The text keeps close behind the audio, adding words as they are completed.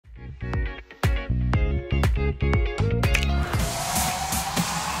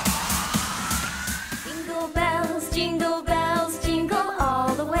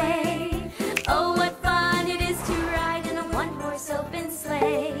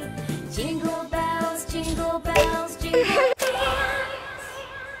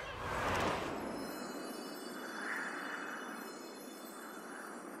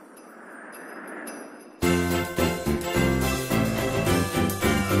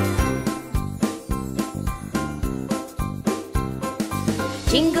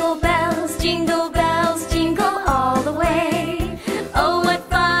Jingle bells, jingle all the way. Oh, what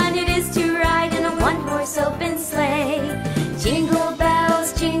fun it is to ride in a one-horse open sleigh. Jingle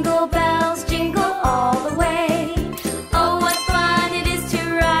bells, jingle all the way. Oh, what fun it is to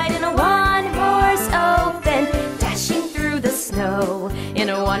ride in a one-horse open, dashing through the snow in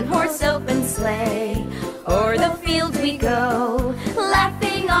a one-horse open sleigh. O'er the fields we go,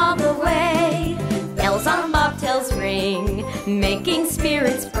 laughing all the way. Bells on bobtails ring, making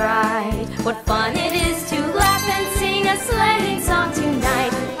spirits bright. What fun it is to laugh and sing a sleighing song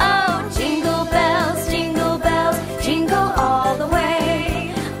tonight. Oh, jingle bells, jingle all the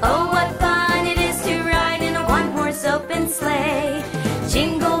way. Oh, what fun it is to ride in a one-horse open sleigh.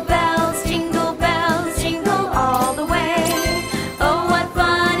 Jingle bells, jingle all the way. Oh, what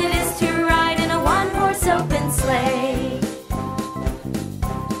fun it is to ride in a one-horse open sleigh.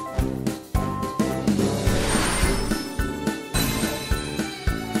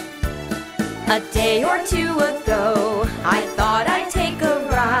 A day or two ago, I thought I'd take a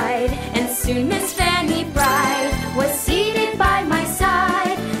ride, and soon Miss Fanny Bright was seated by my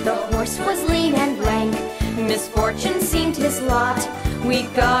side. The horse was lean and lank, misfortune seemed his lot. We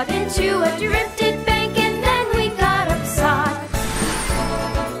got into a drift